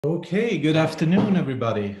Okay, good afternoon,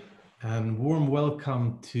 everybody, and warm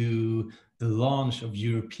welcome to the launch of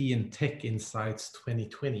European Tech Insights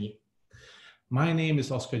 2020. My name is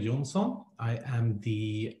Jonsson. I am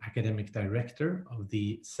the academic director of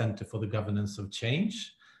the Center for the Governance of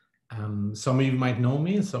Change. Some of you might know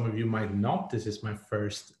me, and some of you might not. This is my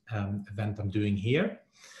first event I'm doing here.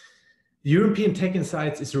 European Tech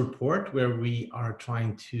Insights is a report where we are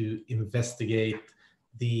trying to investigate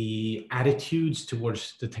the attitudes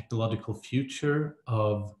towards the technological future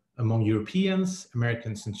among Europeans,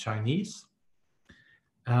 Americans, and Chinese.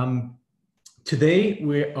 Today,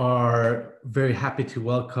 we are very happy to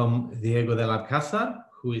welcome Diego del Alcázar,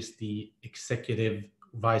 who is the Executive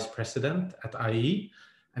Vice President at IE,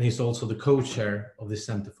 and he's also the co-chair of the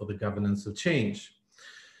Center for the Governance of Change.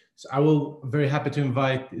 So I will very happy to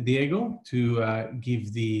invite Diego to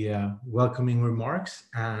give the welcoming remarks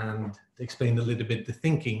and explain a little bit the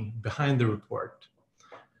thinking behind the report.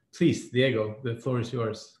 Please, Diego, the floor is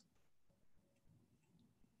yours.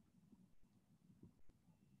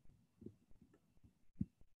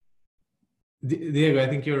 Diego, I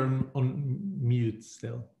think you're on mute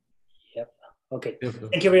still. Yep. Okay.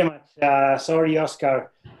 Thank you very much. Sorry,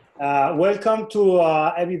 Oscar. Welcome to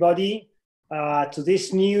everybody. To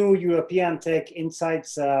this new European Tech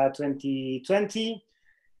Insights 2020.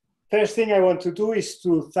 First thing I want to do is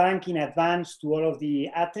to thank in advance to all of the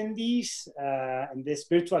attendees in this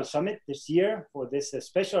virtual summit this year for this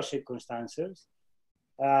special circumstances.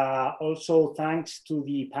 Also thanks to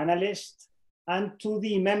the panelists and to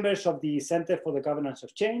the members of the Center for the Governance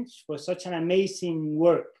of Change for such an amazing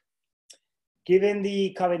work. Given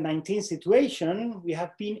the COVID-19 situation, we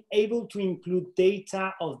have been able to include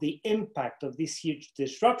data of the impact of this huge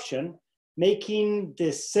disruption, making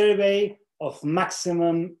this survey of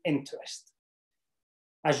maximum interest.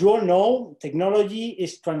 As you all know, technology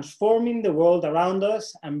is transforming the world around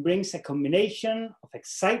us and brings a combination of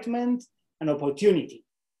excitement and opportunity,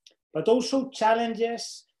 but also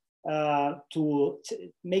challenges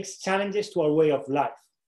makes challenges to our way of life,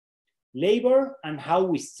 labor, and how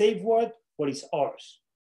we safeguard what is ours.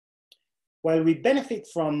 While we benefit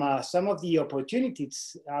from some of the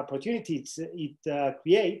opportunities it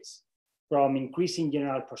creates, from increasing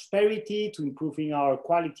general prosperity to improving our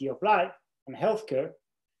quality of life and healthcare,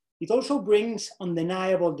 it also brings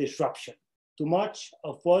undeniable disruption to much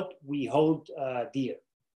of what we hold dear.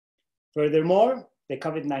 Furthermore, the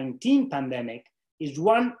COVID-19 pandemic is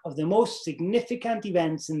one of the most significant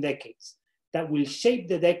events in decades that will shape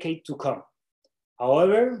the decade to come.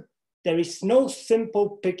 However, there is no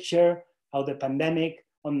simple picture on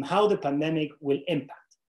how the pandemic will impact.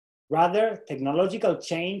 Rather, technological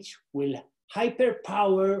change will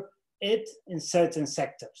hyperpower it in certain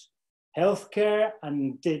sectors, healthcare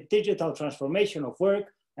and the digital transformation of work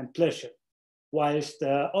and pleasure, whilst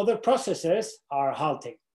other processes are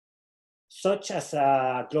halting, such as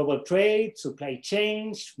global trade, supply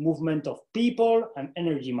chains, movement of people, and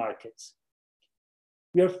energy markets.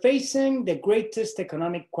 We are facing the greatest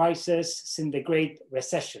economic crisis since the Great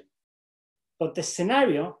Recession, but the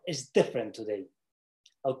scenario is different today.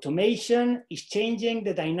 Automation is changing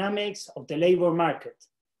the dynamics of the labor market,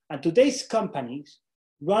 and today's companies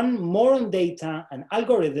run more on data and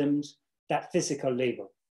algorithms than physical labor.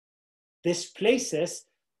 This places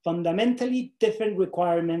fundamentally different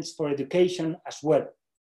requirements for education as well,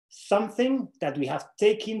 something that we have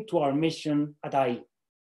taken to our mission at IE.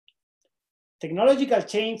 Technological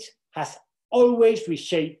change has always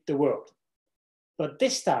reshaped the world, but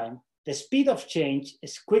this time, the speed of change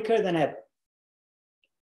is quicker than ever.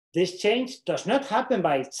 This change does not happen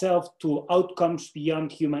by itself to outcomes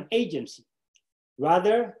beyond human agency.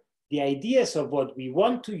 Rather, the ideas of what we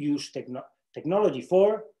want to use technology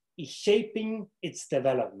for is shaping its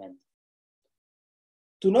development.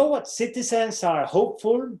 To know what citizens are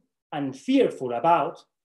hopeful and fearful about,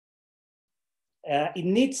 it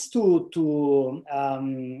needs to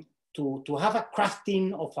have a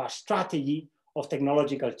crafting of a strategy of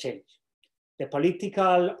technological change. The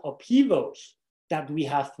political upheavals that we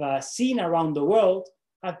have seen around the world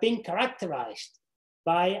have been characterized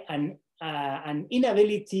by an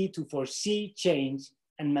inability to foresee change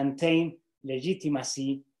and maintain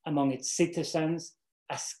legitimacy among its citizens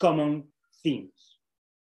as common themes.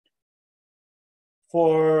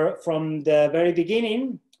 From the very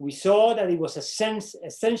beginning, we saw that it was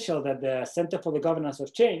essential that the Center for the Governance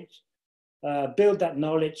of Change build that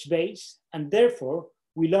knowledge base, and therefore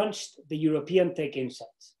we launched the European Tech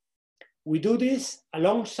Insights. We do this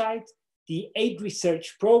alongside the 8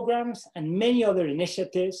 research programs and many other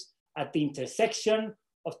initiatives at the intersection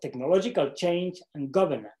of technological change and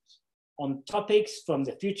governance on topics from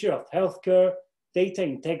the future of healthcare, data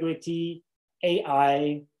integrity,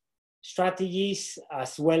 AI, strategies,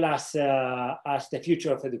 as well as the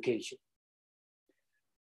future of education.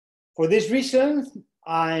 For this reason,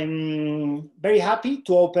 I'm very happy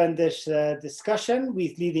to open this discussion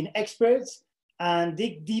with leading experts and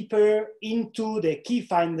dig deeper into the key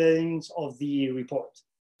findings of the report.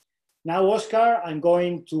 Now, Oscar, I'm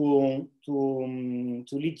going to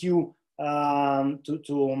lead you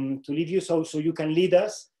so you can lead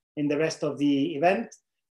us in the rest of the event.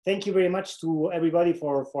 Thank you very much to everybody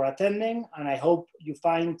for attending, and I hope you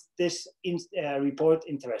find this report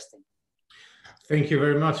interesting. Thank you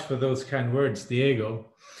very much for those kind words, Diego.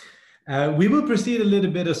 We will proceed a little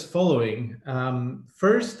bit as following.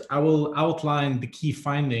 First, I will outline the key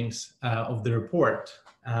findings of the report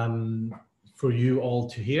for you all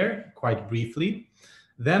to hear quite briefly.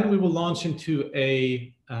 Then we will launch into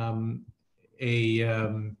a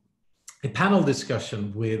panel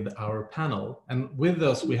discussion with our panel. And with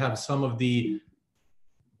us, we have some of the,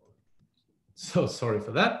 so sorry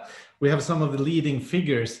for that. We have some of the leading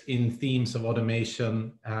figures in themes of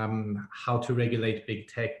automation, how to regulate big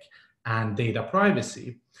tech, and data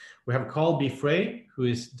privacy. We have Carl B. Frey, who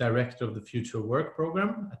is director of the Future of Work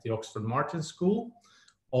program at the Oxford Martin School,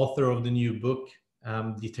 author of the new book,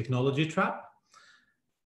 The Technology Trap.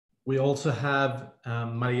 We also have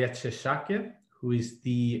Marietje Schaake, who is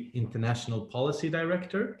the International Policy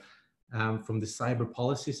Director from the Cyber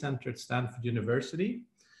Policy Center at Stanford University.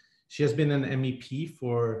 She has been an MEP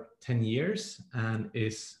for 10 years and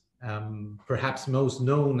is perhaps most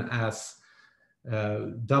known as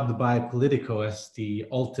dubbed by Politico as the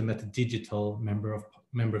ultimate digital member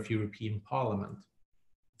of European Parliament.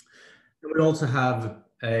 And we also have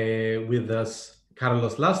with us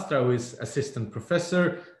Carlos Lastra, who is assistant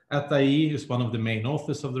professor at IE, who's one of the main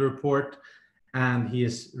authors of the report, and he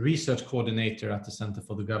is research coordinator at the Center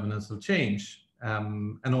for the Governance of Change,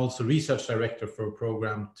 and also research director for a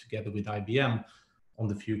program together with IBM on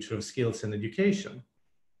the future of skills in education.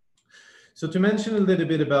 So to mention a little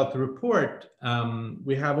bit about the report,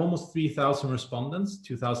 we have almost 3,000 respondents,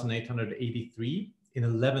 2,883 in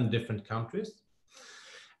 11 different countries.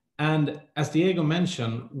 And as Diego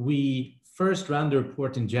mentioned, we first ran the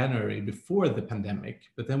report in January before the pandemic,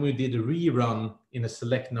 but then we did a rerun in a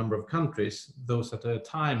select number of countries, those at the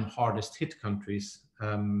time hardest hit countries,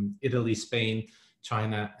 Italy, Spain,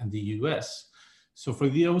 China, and the US. So for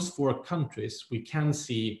those 4 countries, we can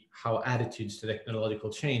see how attitudes to technological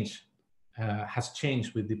change has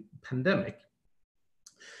changed with the pandemic.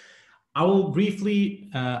 I will briefly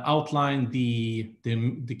outline the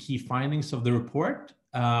key findings of the report.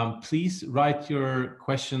 Please write your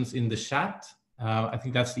questions in the chat. I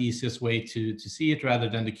think that's the easiest way to see it rather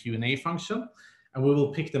than the Q&A function. And we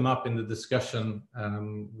will pick them up in the discussion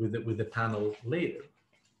with the panel later.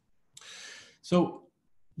 So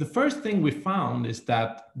the first thing we found is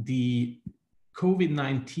that the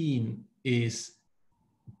COVID-19 is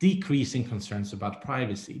decreasing concerns about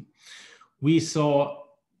privacy. We saw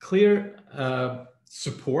clear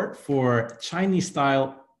support for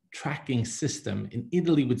Chinese-style tracking system in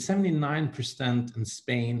Italy with 79% and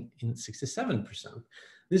Spain in 67%.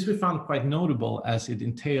 This we found quite notable as it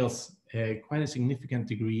entails quite a significant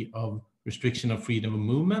degree of restriction of freedom of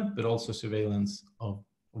movement, but also surveillance of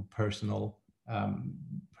personal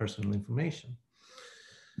information.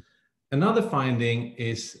 Another finding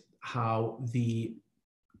is how the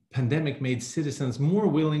pandemic made citizens more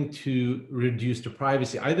willing to reduce their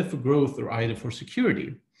privacy, either for growth or either for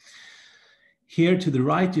security. Here to the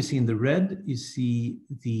right, you see in the red, you see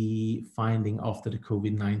the finding after the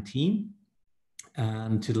COVID-19.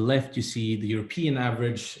 And to the left, you see the European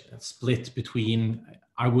average split between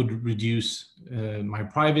I would reduce my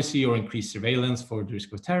privacy or increase surveillance for the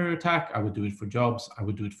risk of terror attack. I would do it for jobs. I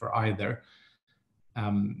would do it for either.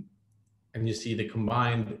 And you see the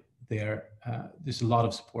combined there, there's a lot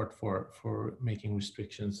of support for making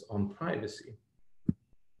restrictions on privacy.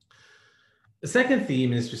 The second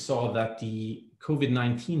theme is we saw that the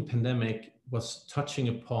COVID-19 pandemic was touching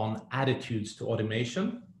upon attitudes to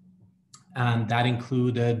automation. And that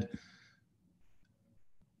included,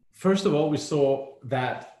 first of all, we saw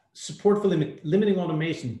that support for limiting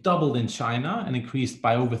automation doubled in China and increased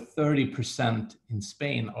by over 30% in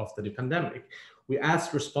Spain after the pandemic. We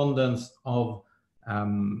asked respondents of,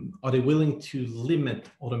 are they willing to limit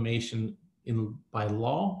automation by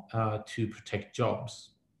law to protect jobs?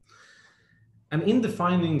 And in the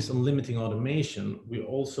findings on limiting automation, we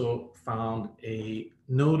also found a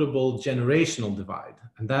notable generational divide,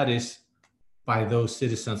 and that is by those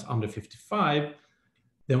citizens under 55,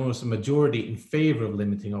 there was a majority in favor of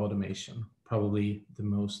limiting automation, probably the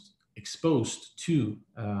most exposed to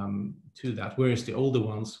that, whereas the older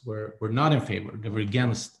ones were not in favor. They were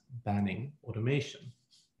against banning automation.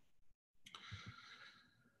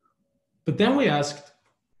 But then we asked,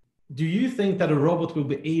 do you think that a robot will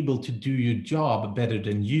be able to do your job better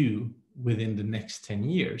than you within the next 10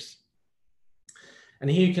 years? And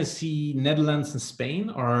here you can see Netherlands and Spain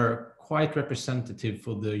are quite representative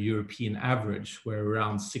for the European average, where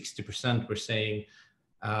around 60% were saying,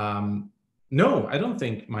 no, I don't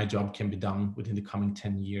think my job can be done within the coming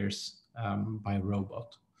 10 years by a robot.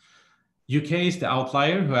 UK is the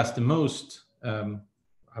outlier who has the most,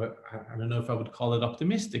 I don't know if I would call it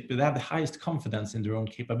optimistic, but they have the highest confidence in their own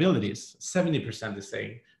capabilities. 70% is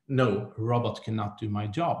saying, no, a robot cannot do my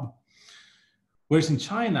job. Whereas in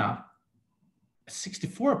China,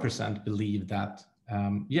 64% believe that,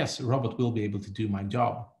 yes, a robot will be able to do my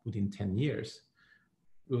job within 10 years.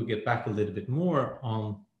 We'll get back a little bit more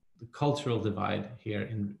on the cultural divide here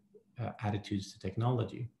in attitudes to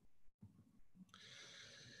technology.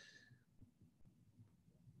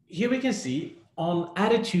 Here we can see on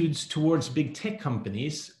attitudes towards big tech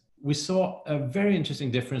companies, we saw a very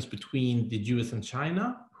interesting difference between the US and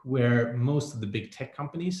China, where most of the big tech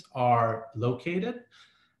companies are located,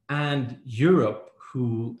 and Europe,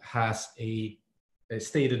 who has a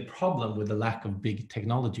stated problem with the lack of big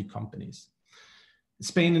technology companies.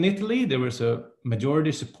 Spain and Italy, there was a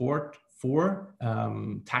majority support for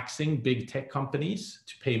taxing big tech companies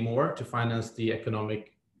to pay more to finance the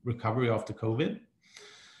economic recovery after COVID.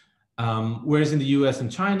 Whereas in the US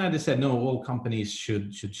and China, they said, no, all companies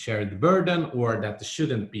should share the burden, or that there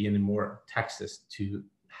shouldn't be any more taxes to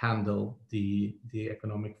handle the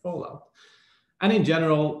economic fallout. And in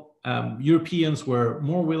general, Europeans were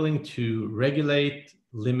more willing to regulate,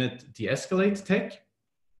 limit, de-escalate tech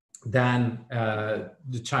than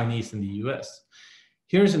the Chinese and the US.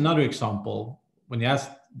 Here's another example. When you ask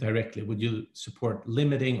directly, would you support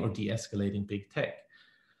limiting or de-escalating big tech?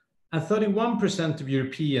 And 31% of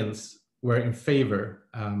Europeans were in favor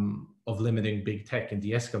of limiting big tech and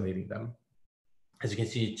de-escalating them. As you can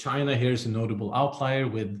see, China here is a notable outlier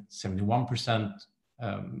with 71%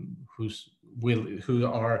 who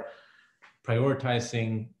are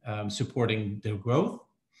prioritizing supporting their growth.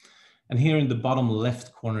 And here in the bottom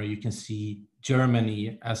left corner, you can see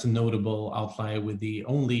Germany as a notable outlier, with the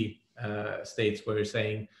only states where you're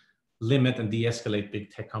saying limit and de-escalate big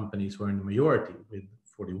tech companies were in the majority with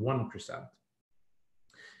 41%.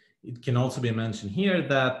 It can also be mentioned here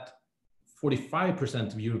that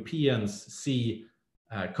 45% of Europeans see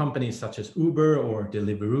companies such as Uber or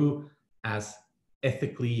Deliveroo as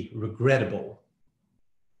ethically regrettable.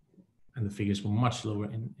 And the figures were much lower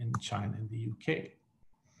in China and the UK.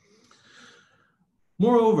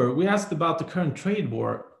 Moreover, we asked about the current trade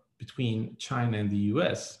war between China and the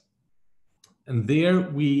US. And there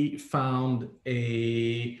we found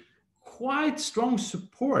a quite strong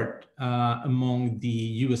support among the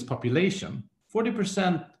US population.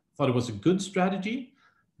 40% thought it was a good strategy,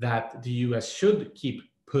 that the US should keep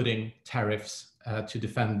putting tariffs to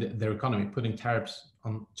defend their economy, putting tariffs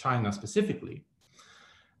on China specifically.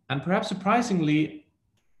 And perhaps surprisingly,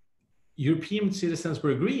 European citizens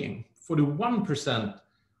were agreeing. 41%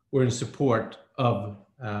 were in support of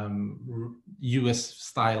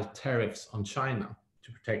US-style tariffs on China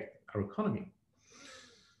to protect our economy.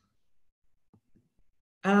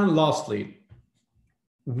 And lastly,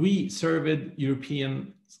 we surveyed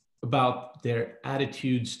Europeans about their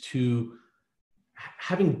attitudes to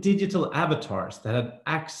having digital avatars that had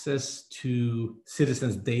access to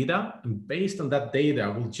citizens' data, and based on that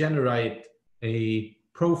data will generate a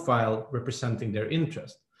profile representing their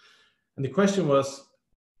interest. And the question was,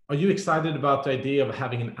 are you excited about the idea of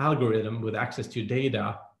having an algorithm with access to your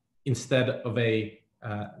data instead of a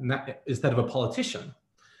politician?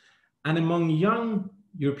 And among young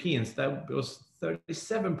Europeans, that was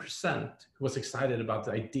 37% who was excited about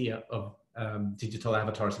the idea of digital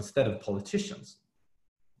avatars instead of politicians.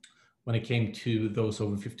 When it came to those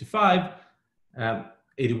over 55,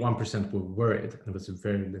 81% were worried, and there was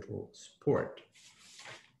very little support.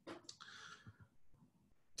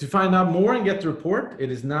 To find out more and get the report, it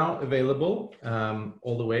is now available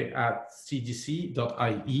all the way at cgc.ie.edu.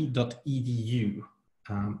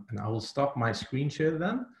 And I will stop my screen share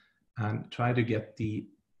then and try to get the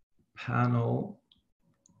panel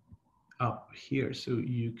up here so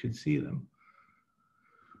you can see them.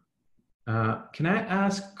 Can I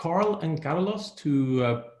ask Carl and Carlos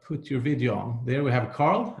to put your video on? There we have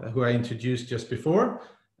Carl, who I introduced just before.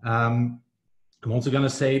 I'm also going to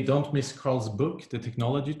say, don't miss Carl's book, The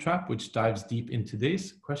Technology Trap, which dives deep into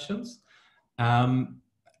these questions. And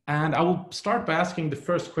I will start by asking the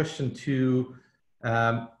first question to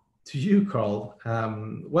to you, Carl.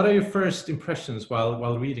 What are your first impressions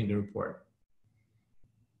while reading the report?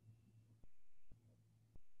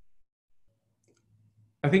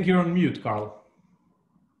 I think you're on mute, Carl.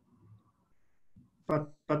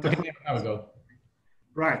 But okay, now we go.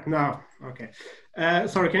 Right, now, okay.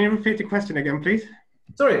 Sorry, can you repeat the question again, please?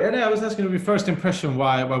 Sorry, I was asking your first impression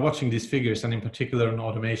while watching these figures, and in particular on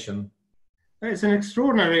automation. It's an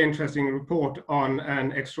extraordinarily interesting report on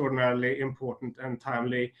an extraordinarily important and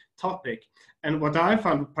timely topic. And what I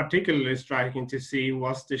found particularly striking to see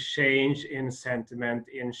was the change in sentiment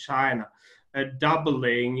in China, a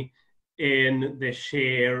doubling in the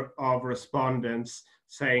share of respondents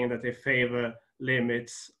saying that they favor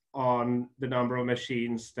limits on the number of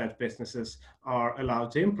machines that businesses are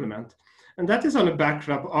allowed to implement. And that is on the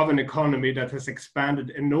backdrop of an economy that has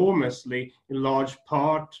expanded enormously, in large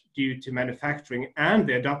part due to manufacturing and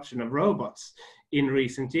the adoption of robots in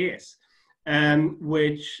recent years,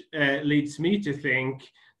 which leads me to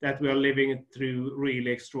think that we are living through really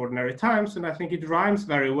extraordinary times. And I think it rhymes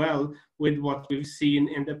very well with what we've seen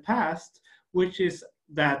in the past, which is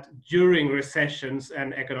that during recessions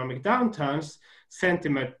and economic downturns,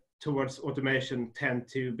 sentiment towards automation tend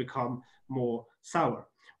to become more sour.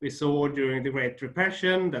 We saw during the Great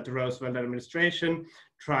Depression that the Roosevelt administration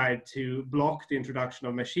tried to block the introduction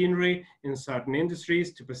of machinery in certain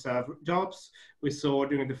industries to preserve jobs. We saw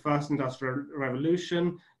during the first industrial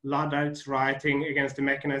revolution, Luddites rioting against the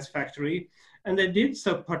mechanized factory. And they did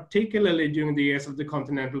so particularly during the years of the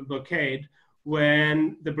Continental Blockade,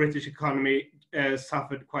 when the British economy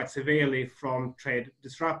suffered quite severely from trade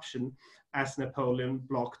disruption, as Napoleon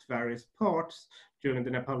blocked various ports during the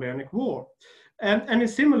Napoleonic War. And in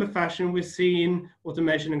similar fashion, we've seen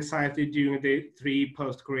automation anxiety during the 3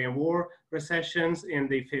 post-Korean War recessions in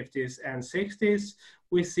the 50s and 60s.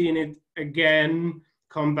 We've seen it again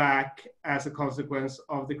come back as a consequence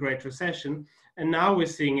of the Great Recession. And now we're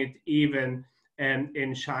seeing it even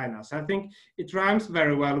in China. So I think it rhymes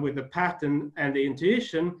very well with the pattern and the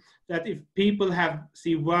intuition that if people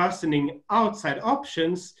see worsening outside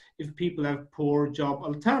options, if people have poor job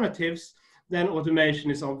alternatives, then automation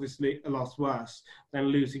is obviously a lot worse than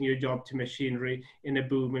losing your job to machinery in a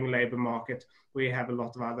booming labor market where you have a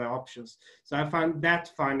lot of other options. So I find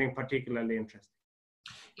that finding particularly interesting.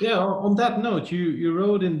 Yeah, on that note, you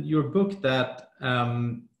wrote in your book that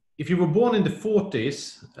if you were born in the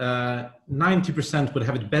 40s, 90% would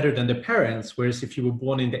have it better than their parents, whereas if you were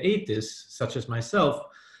born in the 80s, such as myself,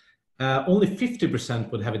 only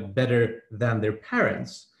 50% would have it better than their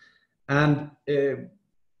parents. And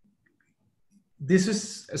this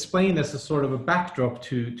is explained as a sort of a backdrop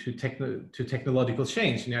to technological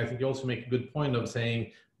change. And I think you also make a good point of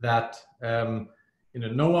saying that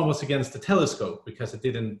no one was against the telescope because it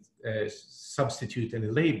didn't substitute any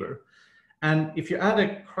labor. And if you add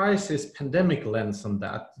a crisis pandemic lens on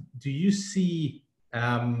that, do you see,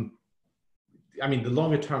 the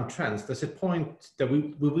longer term trends, does it point that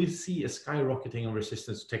we will see a skyrocketing of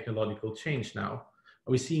resistance to technological change now?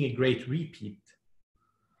 Are we seeing a great repeat?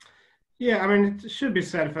 Yeah, it should be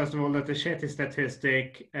said, first of all, that the Shetty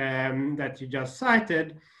statistic that you just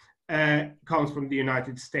cited comes from the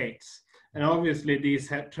United States. And obviously,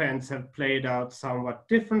 these trends have played out somewhat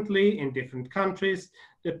differently in different countries,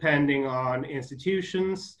 depending on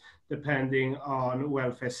institutions, depending on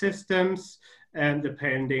welfare systems, and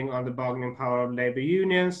depending on the bargaining power of labor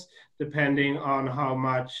unions, depending on how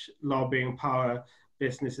much lobbying power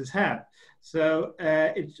businesses have. So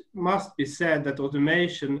it must be said that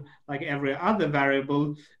automation, like every other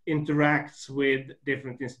variable, interacts with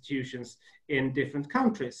different institutions in different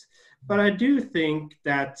countries. But I do think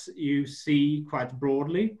that you see quite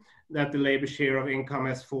broadly that the labor share of income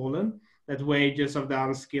has fallen, that wages of the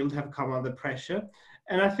unskilled have come under pressure.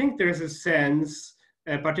 And I think there is a sense,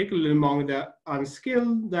 particularly among the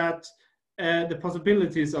unskilled, that the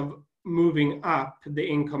possibilities of moving up the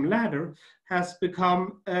income ladder has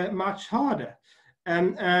become much harder.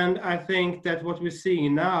 And I think that what we're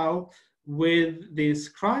seeing now with this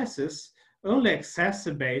crisis only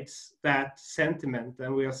exacerbates that sentiment.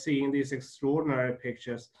 And we are seeing these extraordinary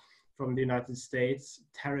pictures from the United States,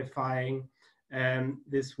 terrifying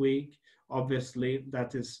this week. Obviously,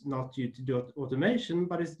 that is not due to automation,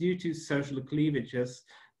 but it's due to social cleavages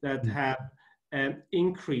that have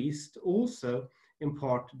increased also in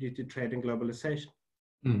part due to trade and globalization.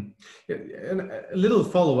 Yeah, and a little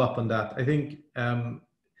follow-up on that. I think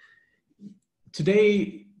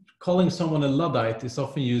today calling someone a Luddite is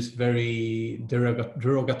often used very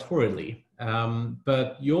derogatorily.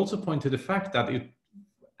 But you also point to the fact that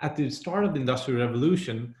at the start of the Industrial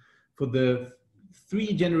Revolution, for the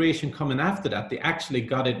three generations coming after that, they actually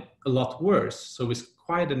got it a lot worse. So it's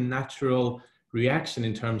quite a natural reaction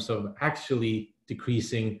in terms of actually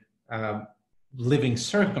decreasing living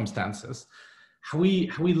circumstances. Have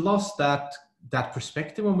we lost that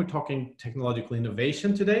perspective when we're talking technological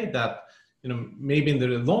innovation today? That, you know, maybe in the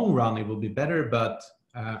long run it will be better, but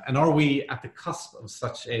and are we at the cusp of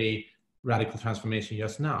such a radical transformation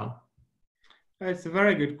just now? It's a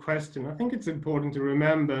very good question. I think it's important to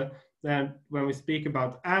remember that when we speak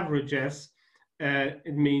about averages,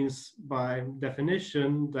 it means by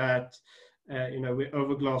definition that you know, we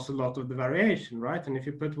overglass a lot of the variation, right? And if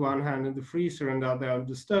you put one hand in the freezer and the other on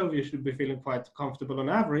the stove, you should be feeling quite comfortable on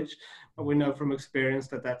average. But we know from experience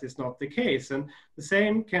that that is not the case. And the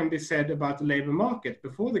same can be said about the labor market.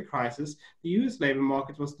 Before the crisis, the US labor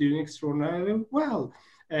market was doing extraordinarily well.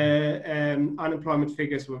 Unemployment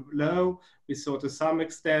figures were low. We saw to some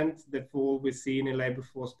extent the fall we've seen in labor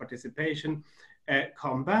force participation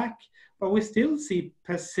come back, but we still see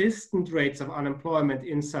persistent rates of unemployment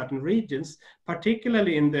in certain regions,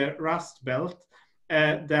 particularly in the Rust Belt,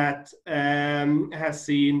 that has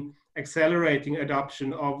seen accelerating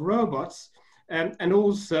adoption of robots, and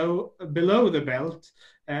also below the belt,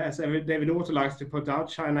 as David Autor likes to put out,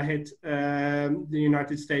 China hit the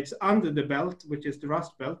United States under the belt, which is the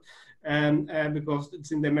Rust Belt, because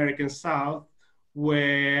it's in the American South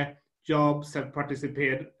where jobs have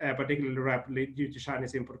participated particularly rapidly due to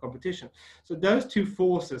Chinese import competition. So those two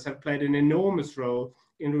forces have played an enormous role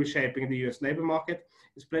in reshaping the US labor market.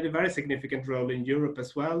 It's played a very significant role in Europe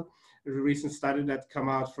as well. A recent study that come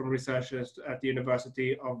out from researchers at the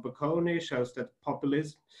University of Bocconi shows that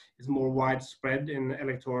populism is more widespread in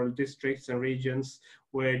electoral districts and regions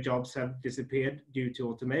where jobs have disappeared due to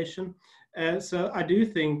automation. So I do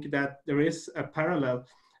think that there is a parallel.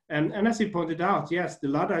 And as you pointed out, yes, the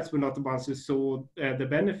Luddites were not the ones who saw the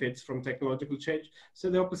benefits from technological change, so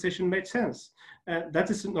the opposition made sense. That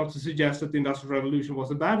is not to suggest that the Industrial Revolution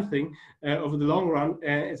was a bad thing. Over the long run,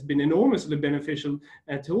 it's been enormously beneficial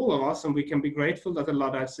to all of us, and we can be grateful that the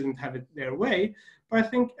Luddites didn't have it their way. But I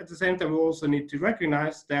think at the same time, we also need to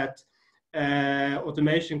recognize that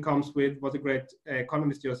automation comes with what the great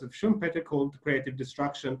economist Joseph Schumpeter called creative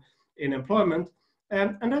destruction in employment.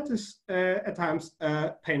 And that is at times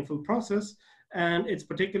a painful process, and it's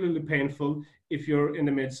particularly painful if you're in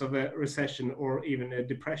the midst of a recession or even a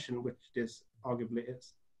depression, which this arguably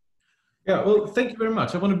is. Yeah, well, thank you very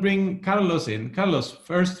much. I want to bring Carlos in. Carlos,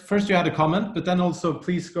 first you had a comment, but then also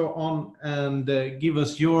please go on and give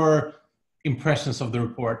us your impressions of the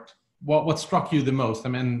report. What struck you the most? I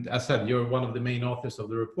mean, as I said, you're one of the main authors of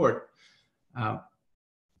the report.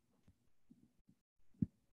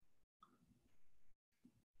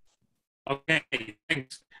 Okay,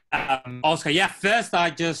 thanks, Oscar. Yeah, first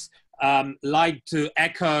I just like to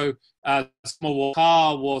echo some of what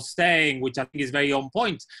Carl was saying, which I think is very on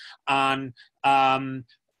point. And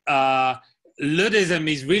Luddism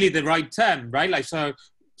is really the right term, right? Like, so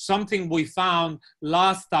something we found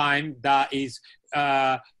last time that is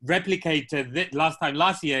replicated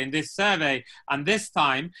last year in this survey, and this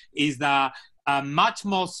time is that much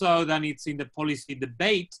more so than it's in the policy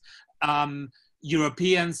debate,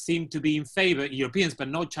 Europeans seem to be in favor, Europeans, but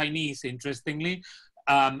not Chinese, interestingly,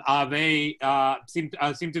 seem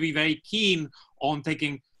to be very keen on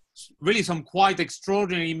taking really some quite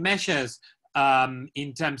extraordinary measures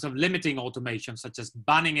in terms of limiting automation, such as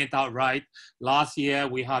banning it outright. Last year,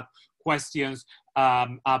 we had questions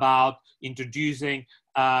about introducing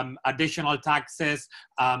additional taxes,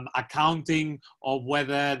 accounting of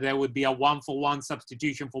whether there would be a one-for-one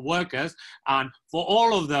substitution for workers. And for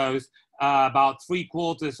all of those, about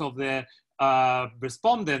 3/4 of the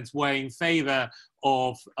respondents were in favor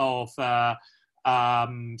of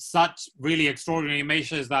such really extraordinary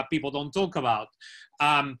measures that people don't talk about.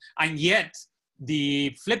 And yet,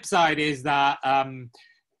 the flip side is that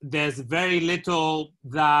there's very little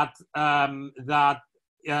that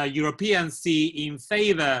Europeans see in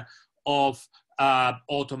favor of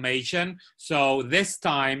automation. So this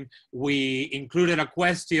time we included a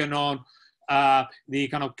question on the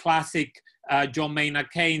kind of classic John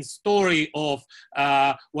Maynard Keynes story of,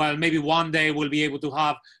 well, maybe one day we'll be able to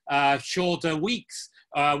have shorter weeks,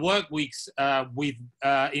 work weeks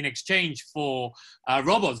in exchange for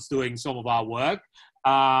robots doing some of our work.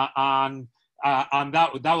 And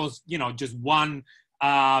that was, you know, just one,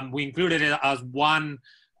 we included it as one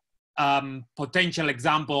potential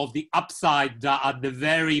example of the upside that at the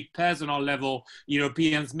very personal level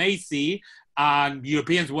Europeans may see. And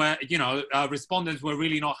Europeans were, you know, respondents were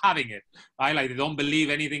really not having it, right? Like, they don't believe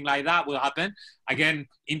anything like that will happen. Again,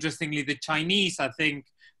 interestingly, the Chinese, I think,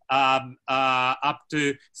 up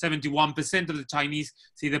to 71% of the Chinese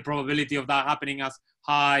see the probability of that happening as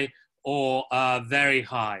high or very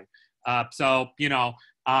high. So, you know,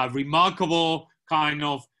 remarkable kind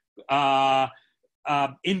of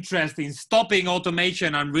interest in stopping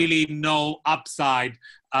automation and really no upside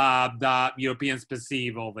that Europeans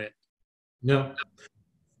perceive of it. No.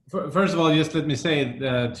 First of all, just let me say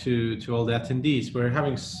to all the attendees, we're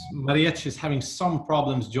having Mariette is having some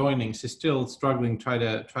problems joining. She's still struggling, try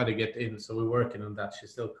to get in. So we're working on that.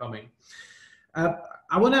 She's still coming. I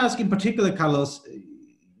want to ask in particular, Carlos.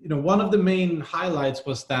 You know, one of the main highlights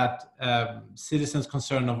was that citizens'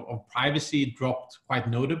 concern of privacy dropped quite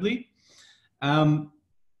notably.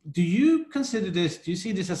 Do you consider this, do you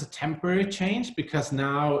see this as a temporary change because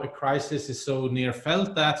now a crisis is so near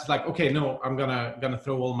felt that it's like, okay, no, I'm gonna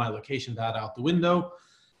throw all my location data out the window?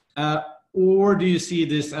 Or do you see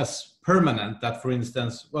this as permanent, that for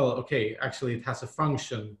instance, well, okay, actually it has a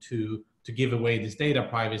function to give away this data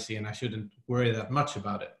privacy and I shouldn't worry that much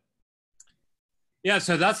about it? Yeah,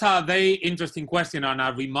 so that's a very interesting question, and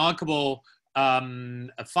a remarkable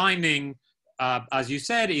finding, as you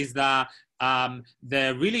said, is that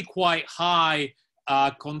the really quite high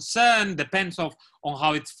concern depends on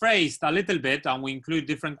how it's phrased a little bit, and we include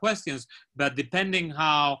different questions, but depending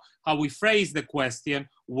how we phrase the question,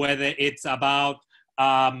 whether it's about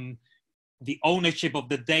the ownership of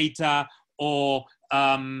the data or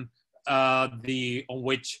on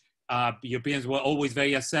which Europeans were always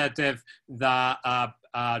very assertive that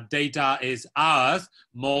data is ours,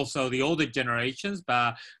 more so the older generations,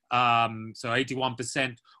 but so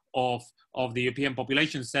 81% of the European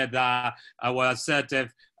population said that were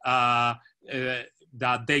assertive that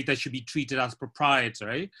data should be treated as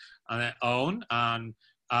proprietary and their own, and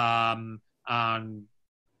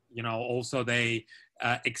you know, also they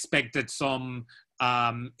expected some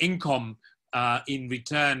income in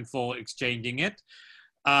return for exchanging it.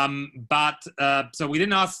 So we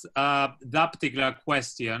didn't ask that particular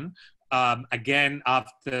question again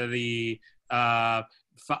after the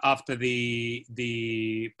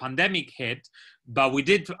pandemic hit, but we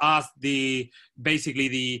did ask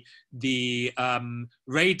basically the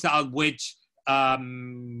rate at which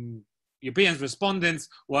European respondents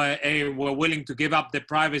were willing to give up their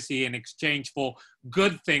privacy in exchange for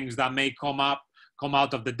good things that may come out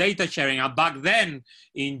of the data sharing. And back then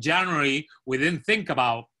in January, we didn't think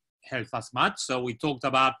about health as much. So we talked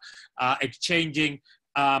about exchanging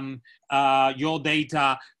your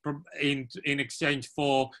data in exchange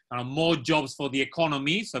for more jobs for the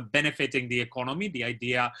economy, so benefiting the economy, the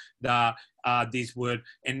idea that this would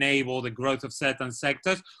enable the growth of certain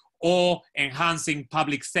sectors, or enhancing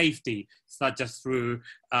public safety, such as through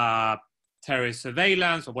terrorist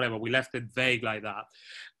surveillance or whatever. We left it vague like that.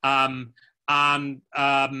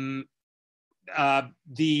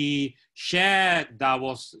 The share that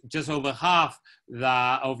was just over half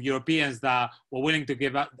of Europeans that were willing to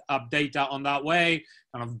give up data on that way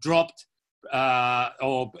kind of dropped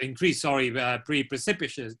or increased, pretty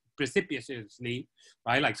precipitously,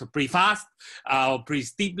 right? Like, so pretty fast or pretty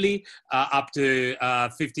steeply, up to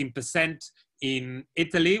 15% in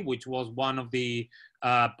Italy, which was one of the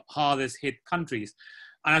hardest hit countries.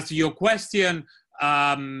 And as to your question,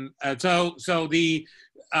 so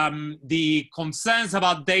the concerns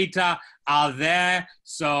about data are there.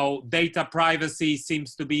 So data privacy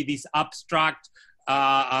seems to be this abstract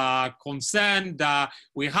concern that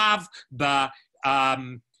we have, but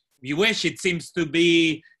we wish it seems to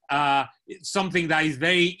be something that is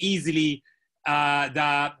very easily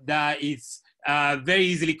that is very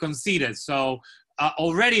easily considered. So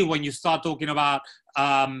already when you start talking about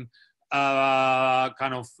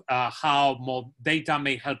how more data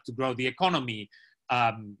may help to grow the economy,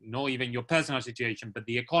 not even your personal situation, but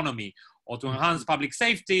the economy, or to enhance public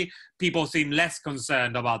safety, people seem less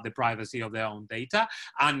concerned about the privacy of their own data.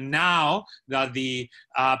 And now that the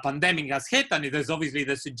pandemic has hit, and there's obviously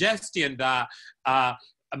the suggestion that a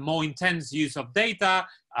more intense use of data,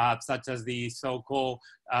 such as the so-called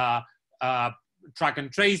track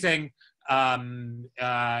and tracing,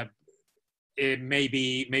 it may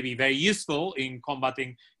be very useful in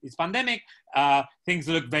combating this pandemic. Things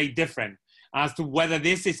look very different. As to whether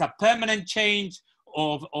this is a permanent change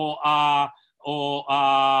or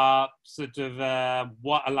sort of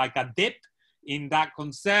like a dip in that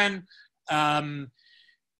concern,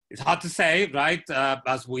 it's hard to say, right?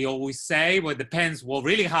 As we always say, well, it depends what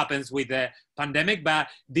really happens with the pandemic. But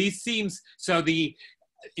this seems so.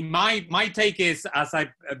 My take is, as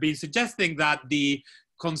I've been suggesting, that the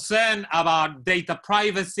concern about data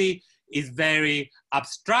privacy is very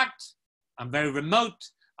abstract and very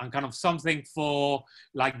remote, and kind of something for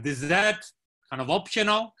like desert kind of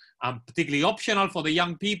optional, and particularly optional for the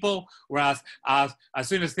young people, whereas as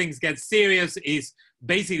soon as things get serious is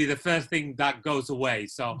basically the first thing that goes away.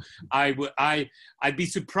 So I'd be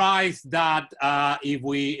surprised that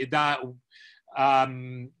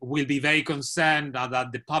we'll be very concerned,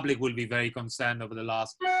 that the public will be very concerned over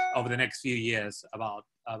the next few years about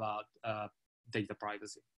data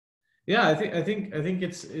privacy. Yeah, I think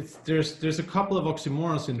there's a couple of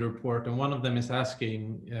oxymorons in the report, and one of them is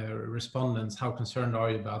asking respondents, how concerned are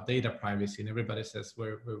you about data privacy? And everybody says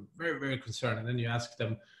we're very, very concerned. And then you ask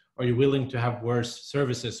them, are you willing to have worse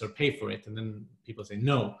services or pay for it? And then people say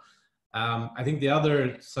no. I think the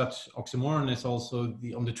other such oxymoron is also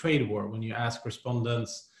on the trade war. When you ask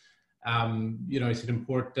respondents, is it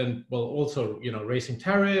important? Well, also, raising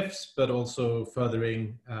tariffs, but also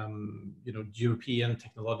furthering, European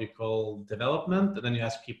technological development. And then you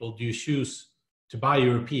ask people, do you choose to buy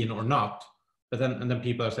European or not? But then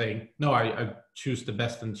people are saying, no, I choose the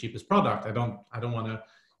best and cheapest product. I don't want to,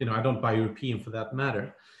 I don't buy European for that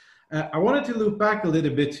matter. I wanted to loop back a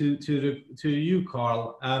little bit to you,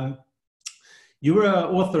 Carl. You were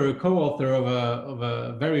a co-author of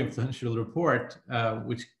a very influential report,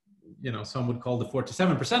 which some would call the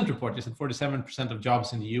 47% report. You said 47% of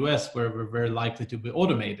jobs in the US were very likely to be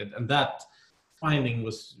automated, and that finding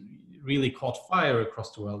was really caught fire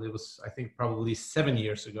across the world. It was, I think, probably 7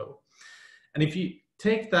 years ago. And if you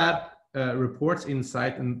take that report's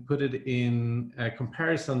insight and put it in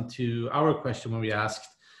comparison to our question when we asked,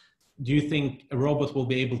 do you think a robot will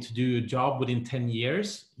be able to do a job within 10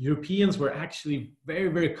 years? Europeans were actually very,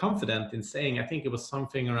 very confident in saying, I think it was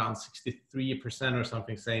something around 63% or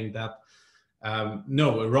something, saying that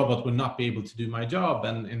no, a robot would not be able to do my job.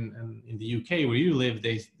 And in the UK where you live,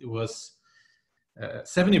 it was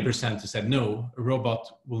 70% who said, no, a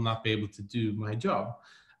robot will not be able to do my job.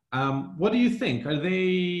 What do you think? Are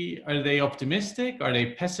they optimistic? Are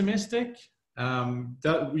they pessimistic?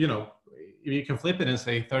 You can flip it and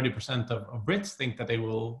say 30% of Brits think that a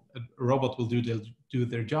robot will do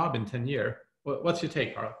their job in 10 years. What's your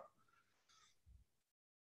take, Carl?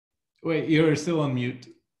 Wait, you're still on mute.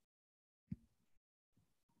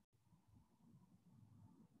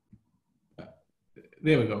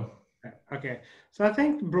 There we go. Okay, so I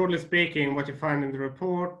think broadly speaking, what you find in the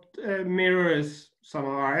report mirrors some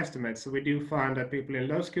of our estimates. So we do find that people in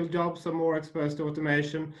low-skilled jobs are more exposed to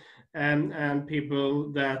automation, and people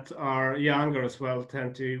that are younger as well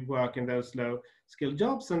tend to work in those low-skilled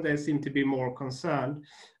jobs, and they seem to be more concerned.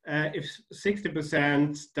 If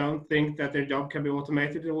 60% don't think that their job can be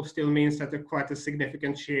automated, it still means that they're quite a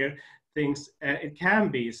significant share thinks it can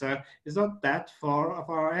be. So it's not that far of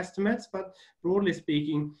our estimates, but broadly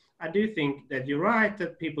speaking, I do think that you're right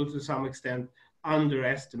that people to some extent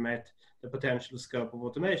underestimate the potential scope of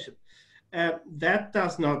automation. That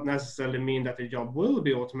does not necessarily mean that the job will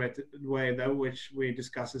be automated way, though, which we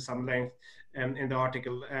discuss at some length in the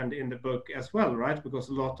article and in the book as well, right? Because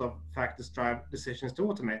a lot of factors drive decisions to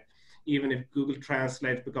automate. Even if Google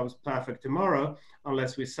Translate becomes perfect tomorrow,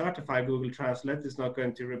 unless we certify Google Translate, it's not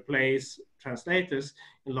going to replace translators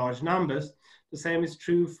in large numbers. The same is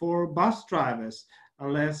true for bus drivers.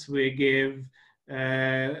 Unless we give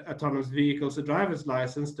autonomous vehicles a driver's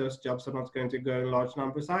license, those jobs are not going to go in large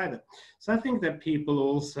numbers either. So I think that people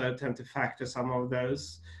also tend to factor some of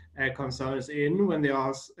those concerns in when they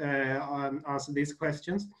answer these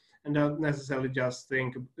questions, and don't necessarily just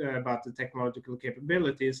think about the technological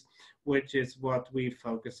capabilities, which is what we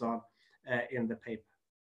focus on in the paper.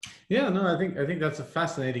 Yeah, no, I think that's a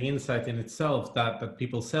fascinating insight in itself, that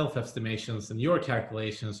people's self-estimations and your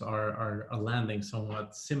calculations are landing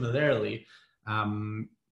somewhat similarly.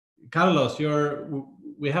 Carlos,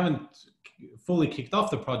 we haven't fully kicked off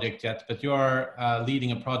the project yet, but you're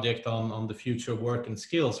leading a project on the future of work and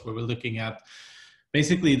skills, where we're looking at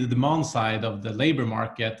basically the demand side of the labor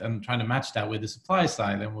market and trying to match that with the supply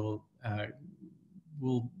side, and we'll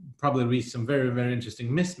probably reach some very, very interesting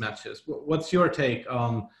mismatches. What's your take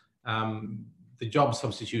on the job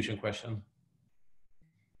substitution question?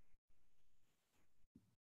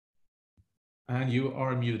 And you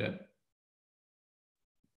are muted.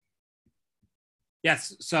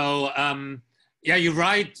 Yes, so yeah, you're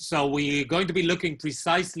right. So we're going to be looking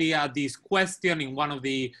precisely at this question in one of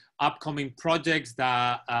the upcoming projects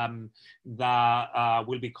that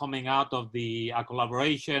will be coming out of the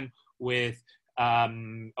collaboration with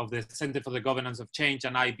of the Center for the Governance of Change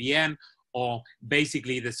and IBM, or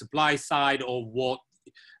basically the supply side, or what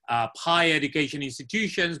higher education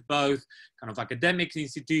institutions, both kind of academic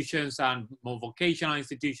institutions and more vocational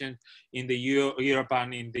institutions in the Europe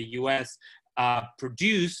and in the US,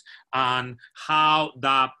 produce and how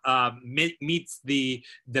that meets the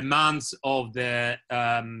demands of the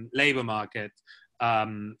labor market.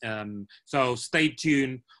 So stay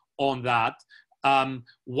tuned on that.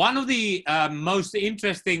 One of the most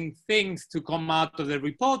interesting things to come out of the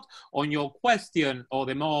report on your question, or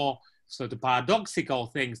the more sort of paradoxical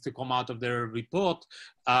things to come out of the report,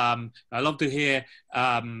 I'd love to hear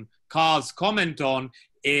Carl's comment on,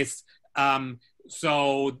 is the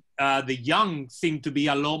young seem to be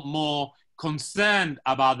a lot more concerned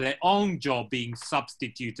about their own job being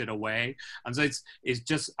substituted away. And so it's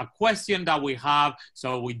just a question that we have.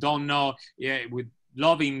 So we don't know, we'd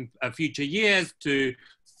love in future years to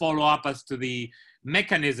follow up as to the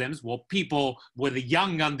mechanisms, what people with the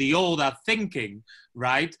young and the old are thinking,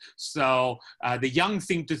 right? So the young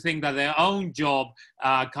seem to think that their own job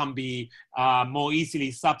can be more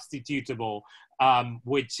easily substitutable,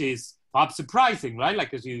 which is perhaps surprising, right?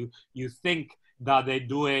 Like, as you think that they're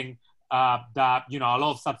doing that, you know, a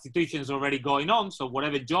lot of substitutions already going on. So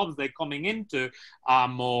whatever jobs they're coming into are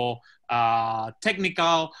more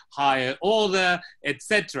technical, higher order,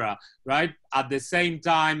 etc. Right? At the same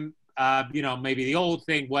time, you know, maybe the old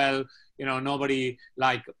thing, well, you know, nobody,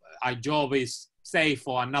 like, our job is safe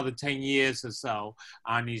for another 10 years or so,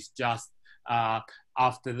 and it's just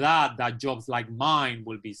after that jobs like mine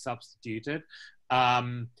will be substituted.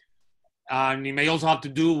 And it may also have to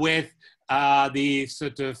do with the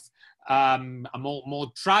sort of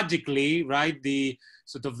more tragically, right, the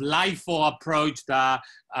sort of LIFO approach that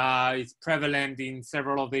is prevalent in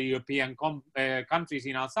several of the European countries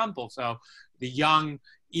in our sample. So the young,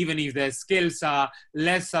 even if their skills are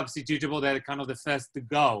less substitutable, they're kind of the first to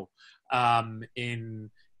go in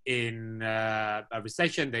a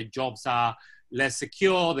recession. Their jobs are less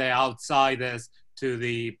secure, they're outsiders to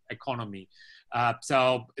the economy.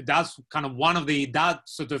 So that's kind of one of that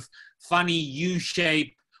sort of funny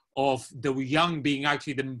U-shape of the young being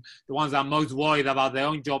actually the ones that are most worried about their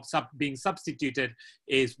own jobs being substituted,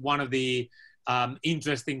 is one of the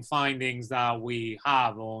interesting findings that we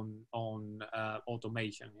have on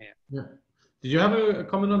automation here. Yeah. Did you have a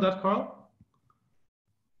comment on that, Carl?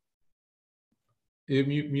 You're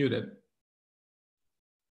muted.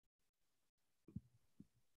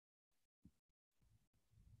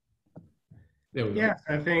 Yes,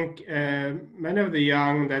 I think many of the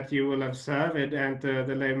young that you will have surveyed enter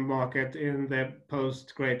the labor market in the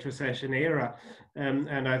post-Great Recession era.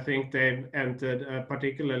 And I think they've entered a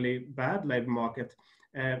particularly bad labor market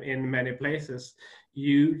in many places.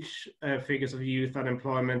 Huge figures of youth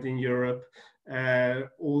unemployment in Europe,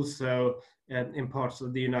 also in parts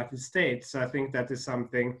of the United States. So I think that is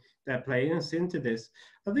something that plays into this.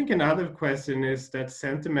 I think another question is that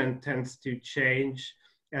sentiment tends to change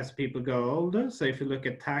as people go older. So if you look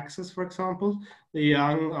at taxes, for example, the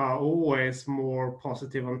young are always more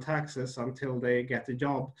positive on taxes until they get a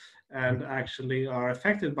job and actually are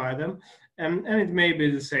affected by them. And it may be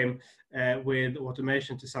the same with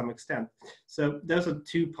automation to some extent. So those are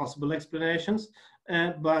two possible explanations,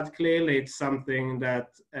 but clearly it's something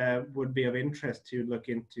that would be of interest to look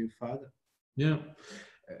into further. Yeah.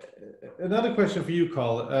 Another question for you,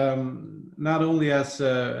 Carl. Not only as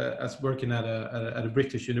working at a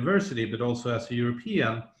British university, but also as a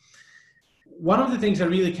European. One of the things I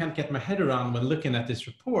really can't get my head around when looking at this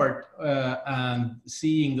report and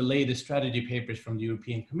seeing the latest strategy papers from the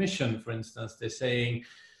European Commission, for instance, they're saying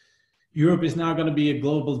Europe is now going to be a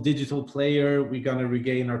global digital player. We're going to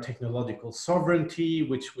regain our technological sovereignty,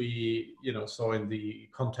 which we, saw in the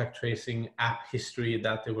contact tracing app history,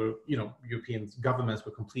 that there were, European governments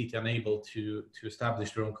were completely unable to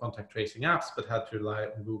establish their own contact tracing apps, but had to rely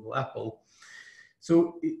on Google, Apple.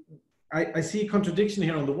 So I see a contradiction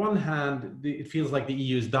here. On the one hand, it feels like the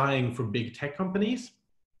EU is dying for big tech companies.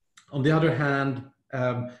 On the other hand,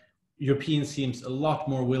 Europeans seems a lot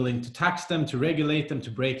more willing to tax them, to regulate them, to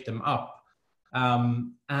break them up.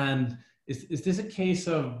 And is this a case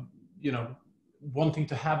of, wanting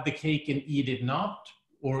to have the cake and eat it not,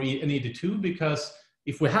 or eat it too? Because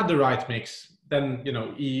if we had the right mix, then,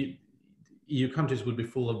 EU countries would be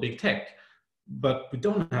full of big tech, but we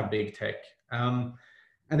don't have big tech.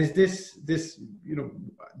 And is this,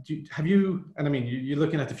 have you, and I mean, you're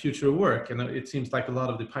looking at the future of work, and it seems like a lot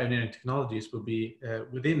of the pioneering technologies will be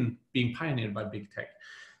within being pioneered by big tech.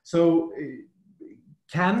 So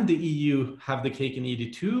can the EU have the cake and eat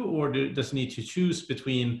it too, or does it need to choose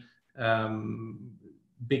between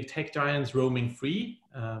big tech giants roaming free?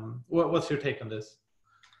 What's your take on this?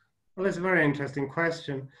 Well, it's a very interesting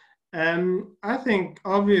question. I think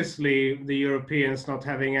obviously the Europeans not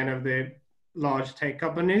having any of the large tech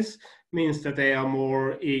companies means that they are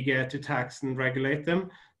more eager to tax and regulate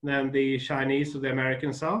them than the Chinese or the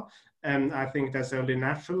Americans are. And I think that's only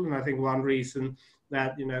natural. And I think one reason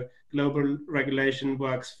that, you know, global regulation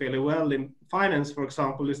works fairly well in finance, for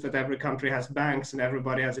example, is that every country has banks and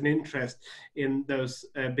everybody has an interest in those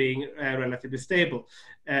being relatively stable.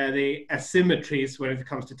 The asymmetries when it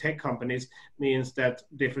comes to tech companies means that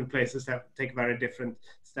different places take very different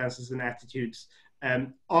stances and attitudes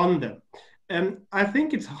on them. I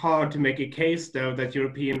think it's hard to make a case, though, that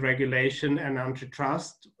European regulation and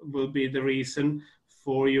antitrust will be the reason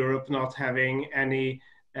for Europe not having any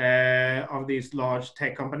of these large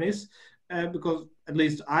tech companies, because at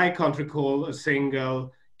least I can't recall a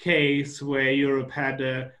single case where Europe had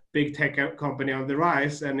a big tech company on the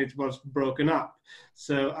rise and it was broken up.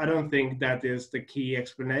 So I don't think that is the key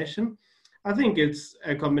explanation. I think it's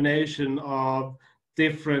a combination of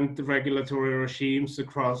different regulatory regimes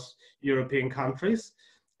across European countries,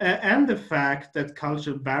 and the fact that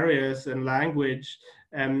cultural barriers and language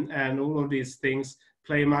and all of these things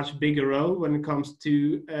play a much bigger role when it comes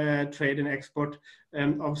to trade and export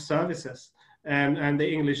of services. And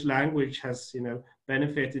the English language has, you know,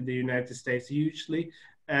 benefited the United States hugely.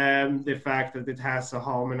 The fact that it has a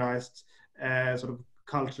harmonized, sort of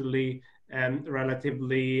culturally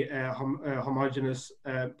relatively homogeneous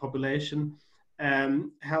population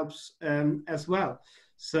helps as well.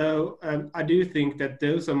 So I do think that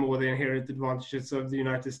those are more the inherent advantages of the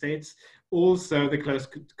United States. Also, the close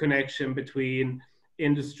connection between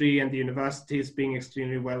industry and the universities being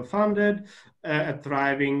extremely well funded, a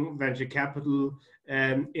thriving venture capital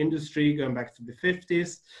industry going back to the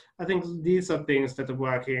 50s. I think these are things that are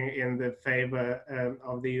working in the favor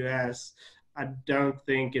of the US. I don't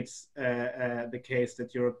think it's the case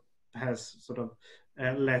that Europe has sort of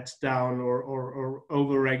let down or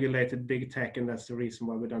over-regulated big tech, and that's the reason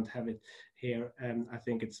why we don't have it here. And I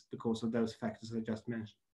think it's because of those factors I just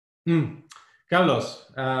mentioned. Carlos,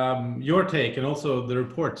 your take and also the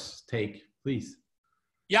report's take, please.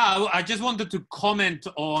 Yeah, I just wanted to comment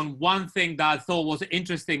on one thing that I thought was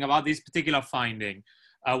interesting about this particular finding,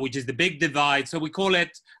 which is the big divide. So we call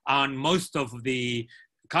it on most of the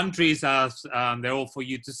countries, as they're all for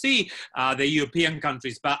you to see, the European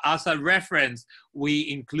countries. But as a reference, we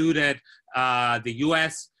included the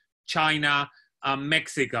US, China,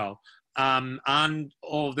 Mexico. And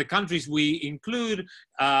of the countries we include,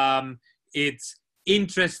 it's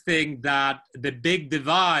interesting that the big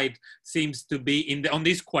divide seems to be on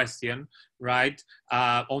this question, right?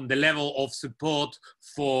 On the level of support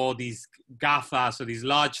for these GAFA, so these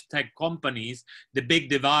large tech companies, the big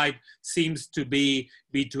divide seems to be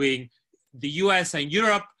between the US and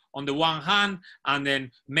Europe on the one hand, and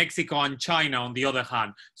then Mexico and China on the other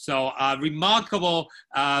hand. So a remarkable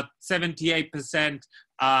 78%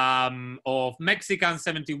 of Mexicans,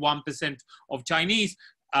 71% of Chinese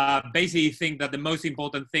basically think that the most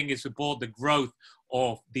important thing is support the growth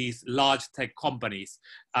of these large tech companies.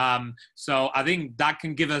 So I think that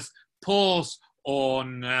can give us pause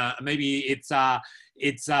on maybe it's a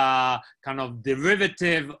kind of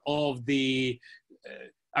derivative of the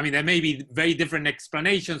I mean, there may be very different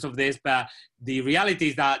explanations of this, but the reality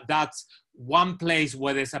is that that's one place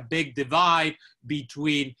where there's a big divide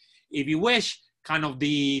between, if you wish, kind of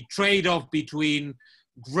the trade-off between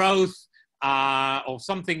growth or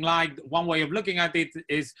something like, one way of looking at it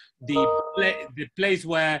is the place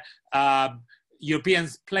where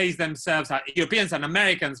Europeans place themselves, Europeans and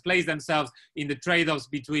Americans place themselves in the trade-offs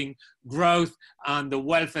between growth and the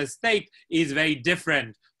welfare state is very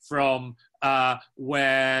different from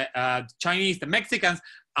where Chinese, the Mexicans,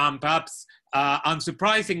 and perhaps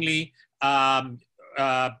unsurprisingly,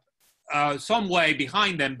 some way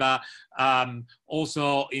behind them, but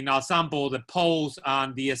also in our sample, the Poles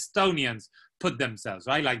and the Estonians put themselves,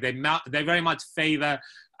 right? Like they very much favor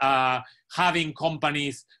having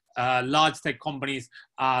companies, large tech companies,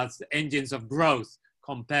 as engines of growth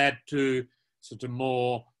compared to sort of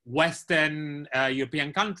more Western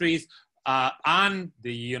European countries and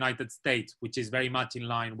the United States, which is very much in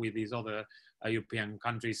line with these other European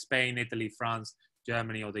countries, Spain, Italy, France,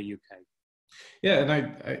 Germany, or the UK. Yeah, and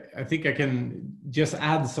I think I can just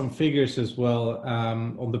add some figures as well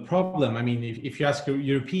on the problem. I mean, if you ask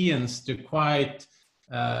Europeans, they're quite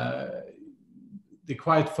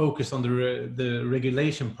focused on the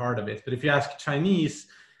regulation part of it. But if you ask Chinese,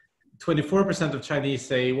 24% of Chinese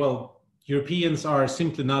say, well, Europeans are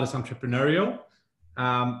simply not as entrepreneurial,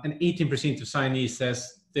 and 18% of Chinese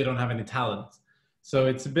says they don't have any talent. So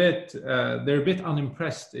it's a bit, they're a bit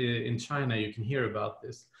unimpressed in China. You can hear about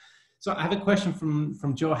this. So I have a question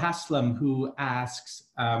from Joe Haslam, who asks,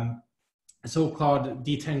 a so-called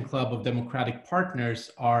D10 club of democratic partners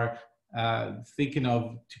are thinking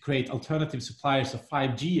of to create alternative suppliers of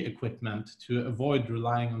 5G equipment to avoid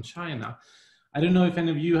relying on China. I don't know if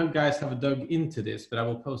any of you guys have dug into this, but I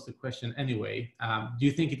will pose the question anyway. Do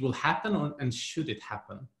you think it will happen, and should it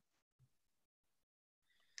happen?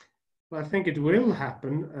 Well, I think it will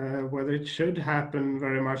happen. Whether it should happen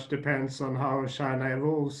very much depends on how China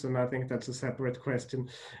evolves, and I think that's a separate question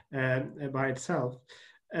by itself.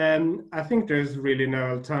 I think there's really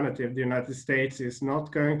no alternative. The United States is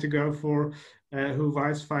not going to go for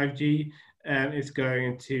Huawei's 5G, and it's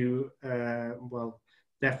going to, well,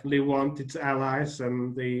 definitely want its allies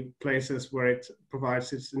and the places where it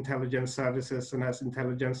provides its intelligence services and has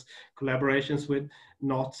intelligence collaborations with,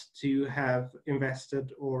 not to have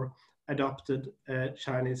invested or adopted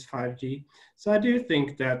Chinese 5G. So I do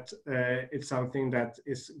think that it's something that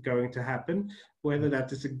is going to happen. Whether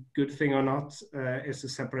that is a good thing or not is a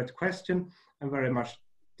separate question, and very much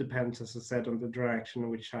depends, as I said, on the direction in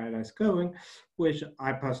which China is going, which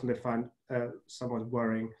I personally find somewhat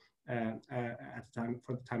worrying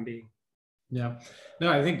for the time being. Yeah,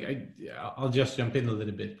 no, I think I'll just jump in a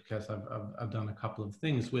little bit because I've done a couple of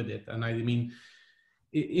things with it, and I mean,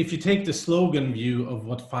 if you take the slogan view of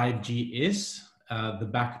what 5G is, the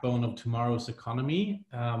backbone of tomorrow's economy,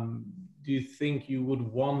 do you think you would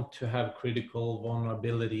want to have critical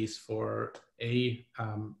vulnerabilities for a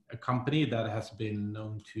company that has been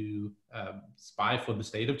known to spy for the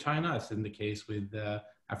state of China, as in the case with the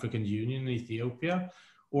African Union and Ethiopia,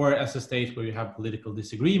 or as a state where you have political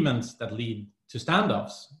disagreements that lead to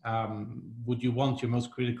standoffs? Would you want your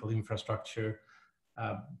most critical infrastructure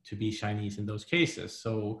to be Chinese in those cases?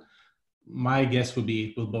 So my guess would be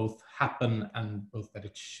it will both happen and both that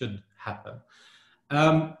it should happen.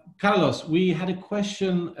 Carlos, we had a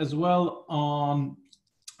question as well on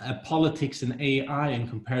politics and AI in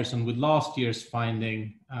comparison with last year's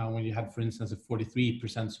finding, when you had, for instance, a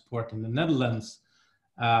 43% support in the Netherlands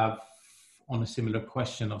on a similar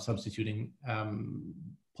question of substituting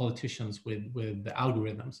politicians with the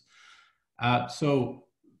algorithms. So,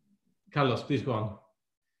 Carlos, please go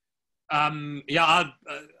on. Yeah,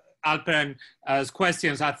 Alper's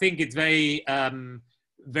questions, I think it's very,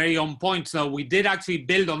 very on point. So we did actually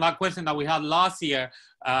build on that question that we had last year,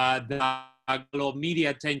 that got a lot of media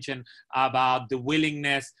attention about the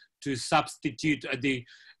willingness to substitute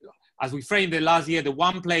as we framed it last year, the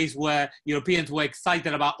one place where Europeans were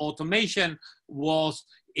excited about automation was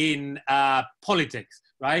in politics,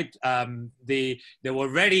 right? They were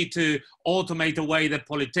ready to automate away the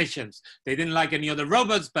politicians. They didn't like any other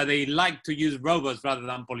robots, but they liked to use robots rather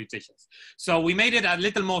than politicians. So we made it a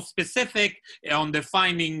little more specific on the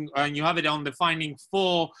finding, and you have it on the finding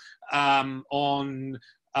 4 on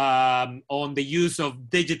the use of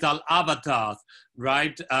digital avatars,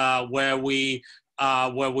 right? Where we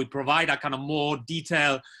provide a kind of more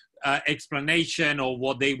detailed explanation of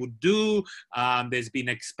what they would do. There's been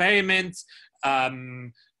experiments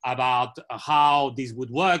about how this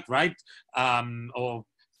would work, right? Or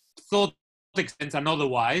thought experiments and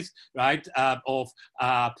otherwise, right?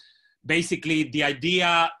 Basically the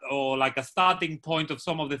idea, or like a starting point of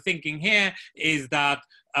some of the thinking here, is that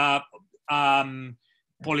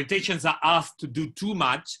politicians are asked to do too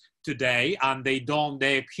much today, and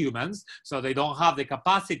they're humans, so they don't have the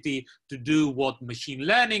capacity to do what machine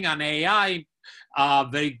learning and AI are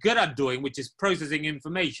very good at doing, which is processing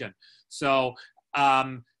information. So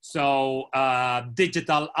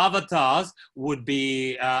digital avatars would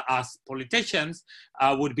be, as politicians,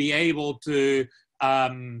 would be able to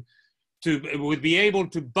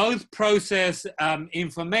both process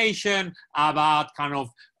information about kind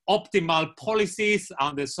of optimal policies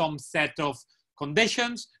under some set of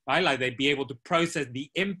conditions, right? Like they'd be able to process the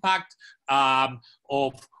impact of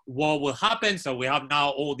what will happen. So we have now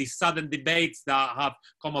all these sudden debates that have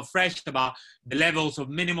come afresh about the levels of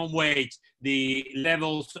minimum wage, the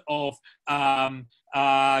levels of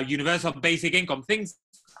universal basic income, things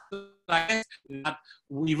like this, that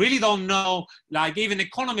we really don't know. Like even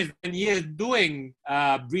economists in years doing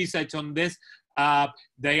research on this,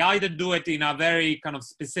 they either do it in a very kind of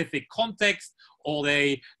specific context, or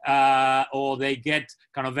they get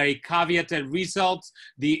kind of very caveated results.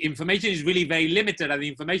 The information is really very limited, and the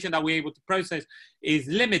information that we're able to process is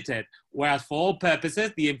limited. Whereas for all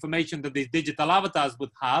purposes, the information that these digital avatars would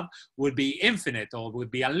have would be infinite or would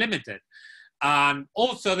be unlimited. And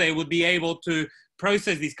also they would be able to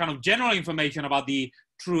process this kind of general information about the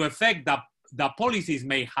true effect that policies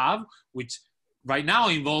may have, which right now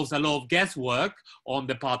involves a lot of guesswork on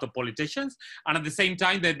the part of politicians, and at the same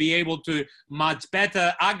time they'd be able to much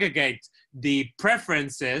better aggregate the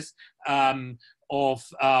preferences of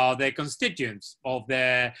their constituents, of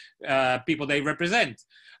their people they represent.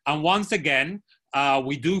 And once again,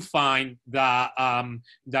 we do find that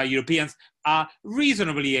that Europeans are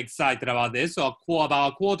reasonably excited about this. So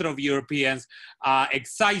about a quarter of Europeans are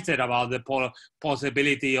excited about the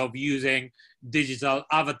possibility of using digital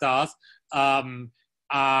avatars. And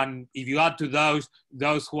if you add to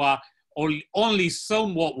those who are only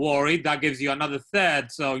somewhat worried, that gives you another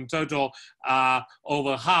third. So in total,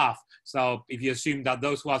 over half. So if you assume that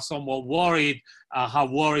those who are somewhat worried have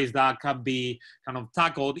worries that can be kind of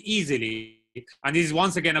tackled easily. And this is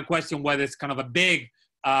once again a question where there's kind of a big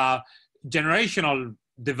generational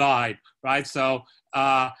divide, right? So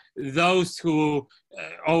those who,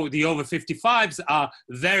 the over 55s are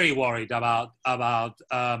very worried about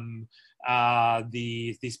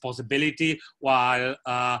this possibility, while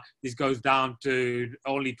this goes down to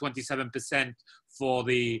only 27% for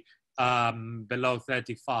the below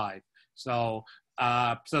 35. So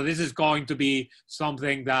so this is going to be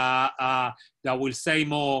something that that we'll say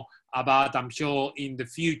more about, I'm sure, in the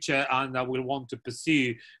future, and that we'll want to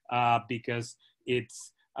pursue because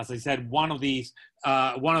it's, as I said, one of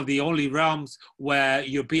the only realms where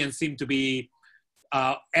Europeans seem to be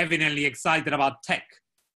evidently excited about tech.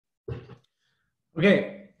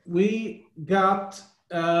 Okay, we got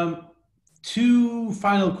two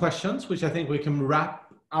final questions, which I think we can wrap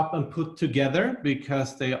up and put together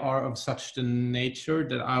because they are of such the nature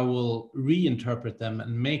that I will reinterpret them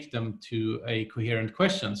and make them to a coherent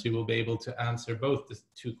question. So you will be able to answer both the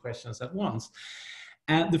two questions at once.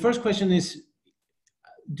 And the first question is,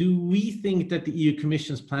 do we think that the EU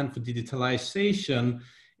Commission's plan for digitalization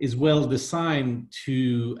is well designed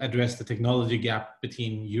to address the technology gap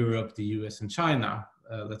between Europe, the US, and China?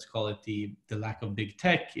 Let's call it the lack of big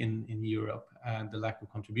tech in Europe and the lack of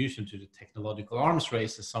contribution to the technological arms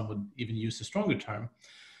race, as some would even use a stronger term.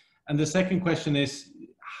 And the second question is,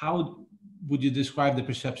 how would you describe the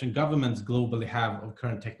perception governments globally have of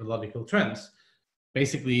current technological trends?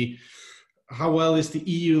 Basically, how well is the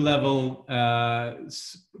EU level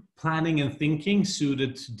planning and thinking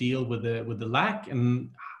suited to deal with the lack,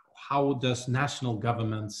 and how does national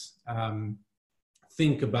governments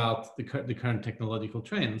think about the current technological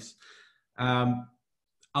trends?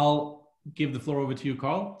 I'll give the floor over to you,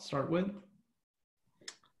 Carl, to start with.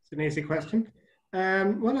 It's an easy question.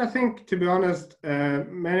 Well, I think, to be honest,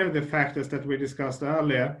 many of the factors that we discussed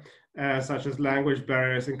earlier, such as language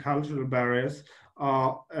barriers and cultural barriers,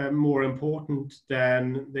 are more important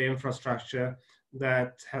than the infrastructure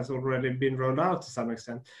that has already been rolled out to some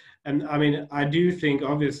extent. And I mean, I do think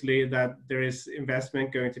obviously that there is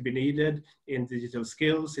investment going to be needed in digital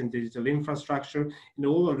skills, in digital infrastructure, in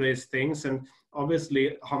all of these things. And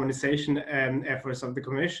obviously harmonization efforts of the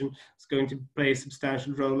Commission is going to play a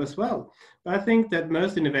substantial role as well. But I think that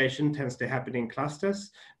most innovation tends to happen in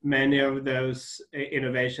clusters. Many of those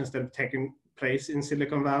innovations that have taken place in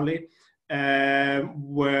Silicon Valley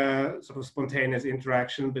were sort of spontaneous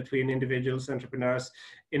interaction between individuals, entrepreneurs,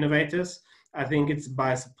 innovators. I think it's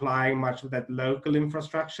by supplying much of that local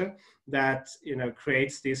infrastructure that, you know,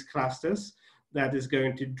 creates these clusters that is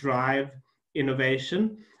going to drive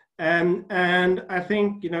innovation. And I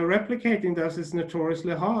think, you know, replicating those is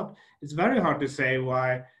notoriously hard. It's very hard to say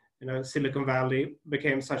why, you know, Silicon Valley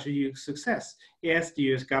became such a huge success. Yes,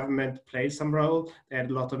 the US government played some role. They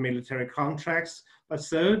had a lot of military contracts, but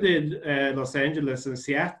so did Los Angeles and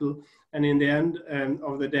Seattle. And in the end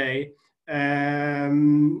of the day,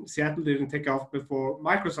 Seattle didn't take off before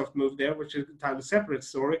Microsoft moved there, which is an entirely separate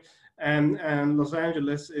story. And Los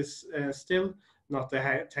Angeles is still not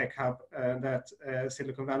the tech hub that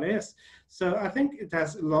Silicon Valley is. So I think it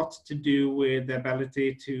has a lot to do with the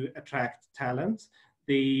ability to attract talent,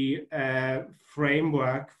 the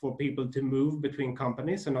framework for people to move between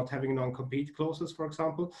companies and not having non-compete clauses, for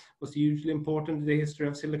example, was hugely important in the history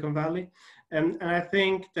of Silicon Valley. And I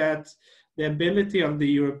think that the ability of the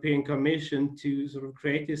European Commission to sort of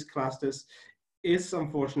create these clusters is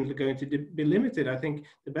unfortunately going to be limited. I think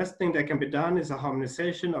the best thing that can be done is a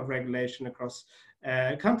harmonization of regulation across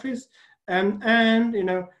countries, and you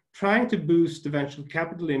know, trying to boost the venture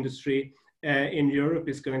capital industry in Europe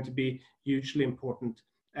is going to be hugely important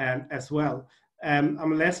as well.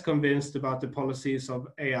 I'm less convinced about the policies of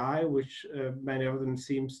AI, which many of them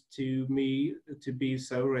seems to me to be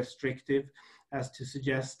so restrictive as to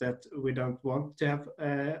suggest that we don't want to have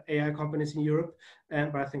AI companies in Europe,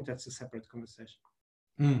 but I think that's a separate conversation.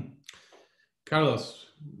 Carlos,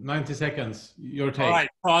 90 seconds, your take. All right,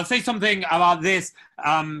 so I'll say something about this.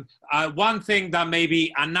 One thing that may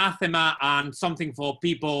be anathema and something for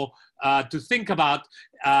people to think about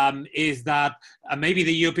is that maybe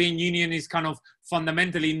the European Union is kind of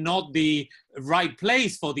fundamentally not the right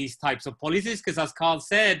place for these types of policies, because as Carl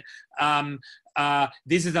said,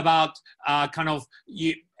 this is about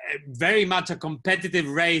very much a competitive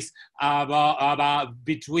race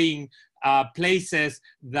between places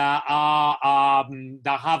that are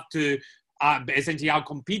that have to essentially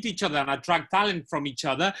outcompete each other and attract talent from each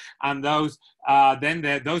other, and those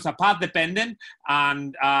those are path dependent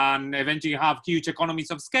and eventually have huge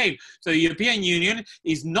economies of scale. So the European Union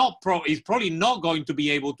is probably not going to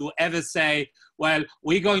be able to ever say, well,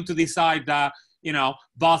 we're going to decide that, you know,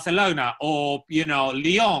 Barcelona or, you know,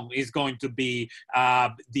 Lyon is going to be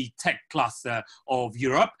the tech cluster of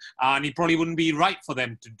Europe, and it probably wouldn't be right for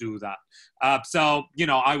them to do that. So, you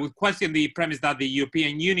know, I would question the premise that the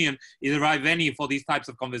European Union is the right venue for these types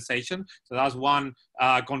of conversation. So that's one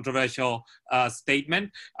controversial statement.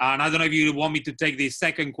 And I don't know if you want me to take the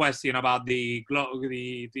second question about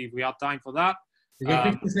if we have time for that. You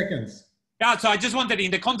got 50 seconds. Yeah, so I just wanted, in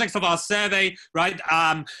the context of our survey, right,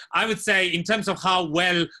 I would say in terms of how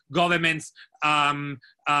well governments have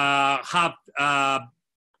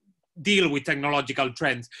deal with technological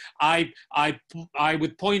trends, I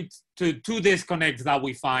would point to two disconnects that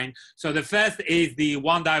we find. So the first is the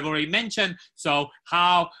one that I've already mentioned. So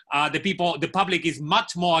how the public is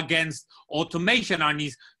much more against automation and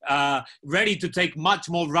is ready to take much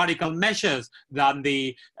more radical measures than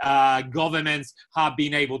the governments have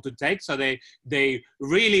been able to take. So they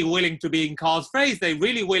really willing to be, in Carl's phrase, they're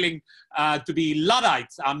really willing to be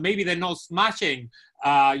Luddites, and maybe they're not smashing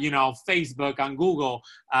you know, Facebook and Google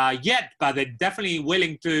yet, but they're definitely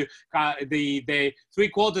willing to, the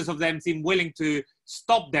 3/4 of them seem willing to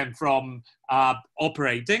stop them from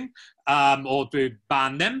operating or to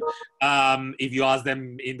ban them, if you ask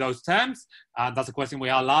them in those terms. That's a question we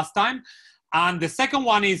had last time. And the second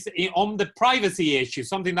one is on the privacy issue,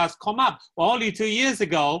 something that's come up. Well, only 2 years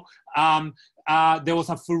ago, there was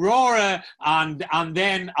a furore and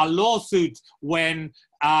then a lawsuit when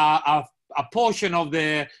a portion of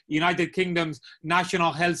the United Kingdom's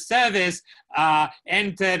National Health Service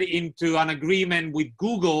entered into an agreement with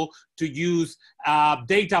Google to use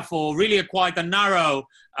data for really quite a narrow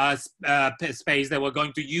space. They were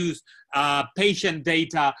going to use patient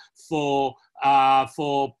data for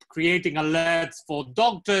creating alerts for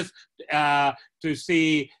doctors to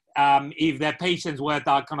see if their patients were at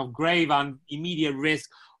that kind of grave and immediate risk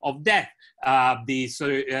of death. The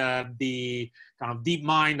kind of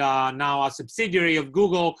DeepMind, now a subsidiary of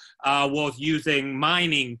Google, was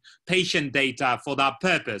mining patient data for that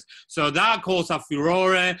purpose. So that caused a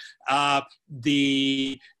furore.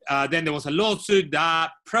 Then there was a lawsuit.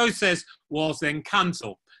 That process was then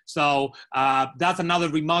cancelled. So that's another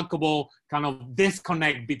remarkable kind of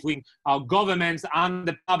disconnect between how governments and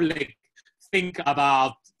the public think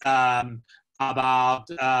about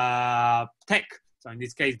tech. So in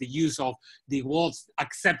this case, the use of what's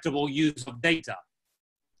acceptable use of data.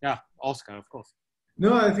 Yeah, Oscar, of course.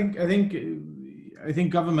 No, I think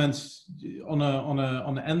governments, on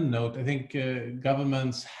an end note, I think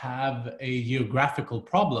governments have a geographical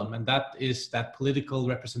problem, and that is that political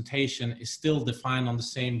representation is still defined on the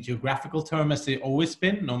same geographical term as they've always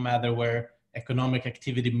been, no matter where economic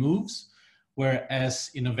activity moves,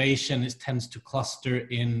 whereas innovation tends to cluster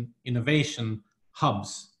in innovation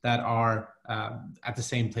hubs that are at the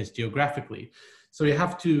same place geographically. So you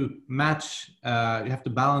have to match, you have to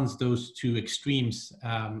balance those two extremes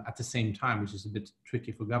at the same time, which is a bit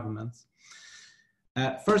tricky for governments.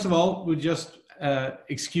 First of all, we just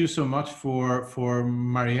excuse so much for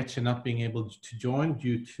Marietje not being able to join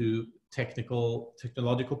due to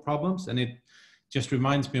technological problems. And it just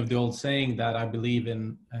reminds me of the old saying that I believe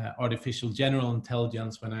in artificial general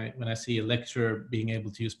intelligence when I see a lecturer being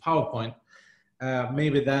able to use PowerPoint.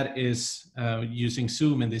 Maybe that is using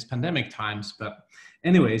Zoom in these pandemic times, but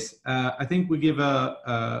anyways, I think we give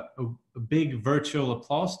a big virtual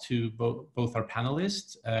applause to both our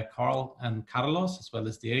panelists, Carl and Carlos, as well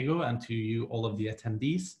as Diego, and to you, all of the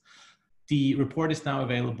attendees. The report is now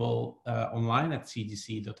available online at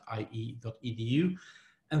cgc.ie.edu.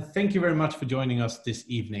 And thank you very much for joining us this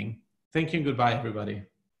evening. Thank you and goodbye, everybody.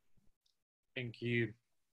 Thank you.